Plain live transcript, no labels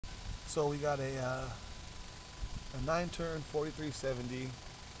So we got a 9-turn 4370,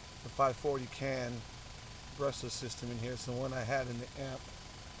 the 540 can brushless system in here. It's the one I had in the amp.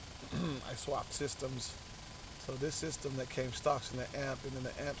 I swapped systems. So this system that came stocks in the amp, and then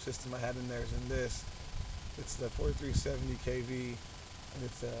the amp system I had in there is in this. It's the 4370 kV, and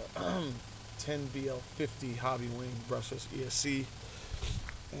it's a 10BL50 Hobbywing brushless ESC,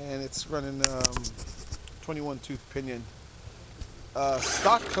 and it's running 21 tooth pinion.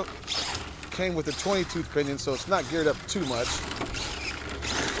 Stock came with a 20 tooth pinion, so it's not geared up too much.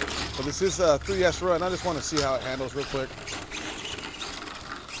 But this is a 3S run. I just want to see how it handles real quick.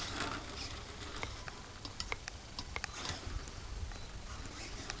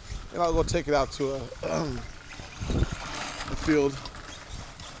 And I'll go take it out to a field.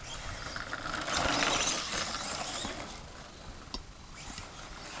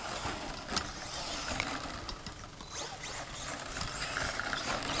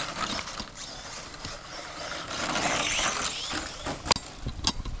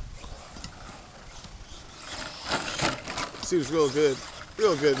 Seems real good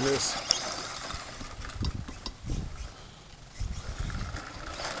in this.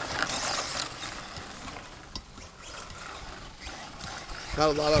 Got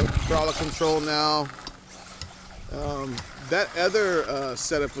a lot of throttle control now. That other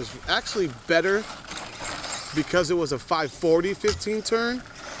setup was actually better because it was a 540 15 turn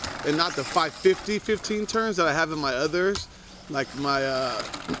and not the 550 15 turns that I have in my others. Like my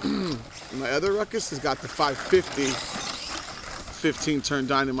my other Ruckus has got the 550 15 turn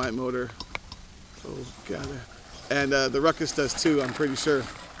dynamite motor. Oh, got it. And the Ruckus does too, I'm pretty sure.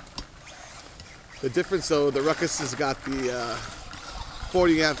 The difference though, the Ruckus has got the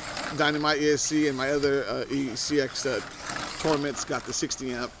 40 amp dynamite ESC, and my other ECX Torment's got the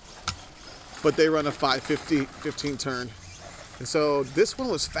 60 amp, but they run a 550 15 turn. And so this one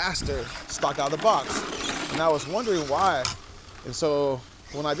was faster stock out of the box, and I was wondering why. And so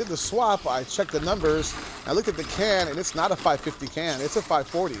when I did the swap, I checked the numbers, I looked at the can, and it's not a 550 can, it's a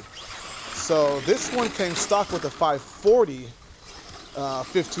 540. So this one came stock with a 540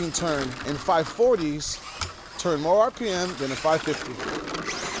 15 turn, and 540s turn more RPM than a 550.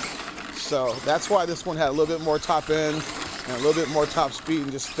 So that's why this one had a little bit more top end and a little bit more top speed,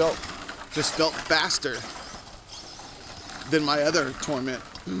 and just felt faster than my other Torment.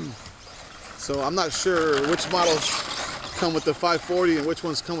 So I'm not sure which models come with the 540 and which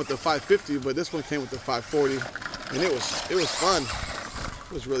ones come with the 550, but this one came with the 540, and it was fun.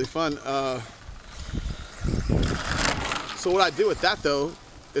 It was really fun. So what I did with that though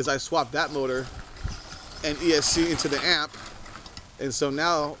is I swapped that motor and ESC into the amp, and so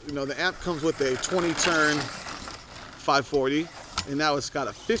now, you know, the amp comes with a 20 turn 540, and now it's got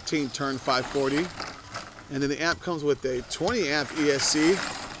a 15 turn 540, and then the amp comes with a 20 amp ESC,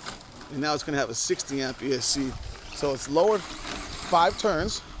 and now it's going to have a 60 amp ESC. So it's lowered 5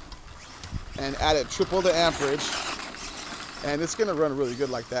 turns and added triple the amperage, and it's going to run really good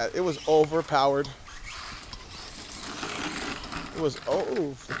like that. It was overpowered. It was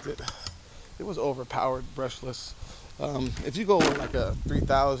overpowered brushless. If you go with like a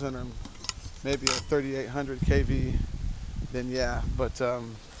 3000 or maybe a 3800 kV, then yeah. But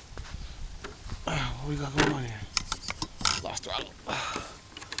what we got going on here? Lost throttle.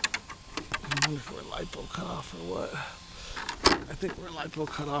 I wonder if we're lipo cut off or what. I think we're lipo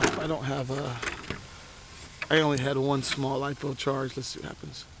cut off. I don't have I only had one small lipo charge. Let's see what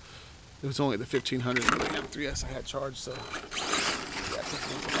happens. It was only the 1500 M3S I had charged, so yeah,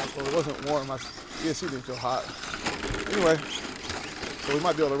 it wasn't warm. My ESC didn't feel hot. Anyway, so we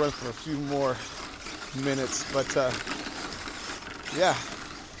might be able to run for a few more minutes, but yeah.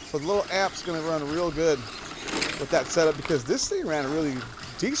 So the little amp's gonna run real good with that setup, because this thing ran really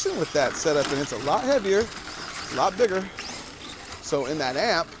decent with that setup, and it's a lot heavier, a lot bigger. So in that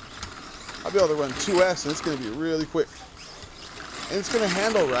amp, I'll be able to run 2S, and it's gonna be really quick. And it's gonna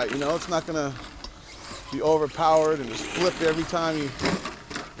handle right, you know, it's not gonna be overpowered and just flip every time you,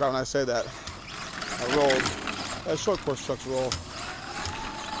 right when I say that, I rolled. Short course trucks roll.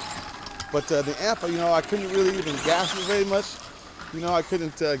 But the amp, you know, I couldn't really even gas it very much. You know, I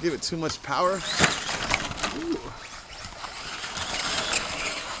couldn't give it too much power. Ooh.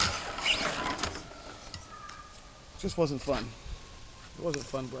 Just wasn't fun. It wasn't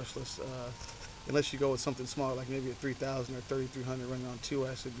fun brushless. Unless you go with something smaller, like maybe a 3000 or 3300 running on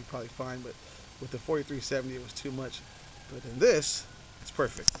 2S, it'd be probably fine. But with the 4370, it was too much. But in this, it's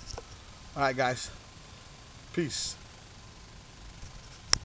perfect. All right, guys. Peace.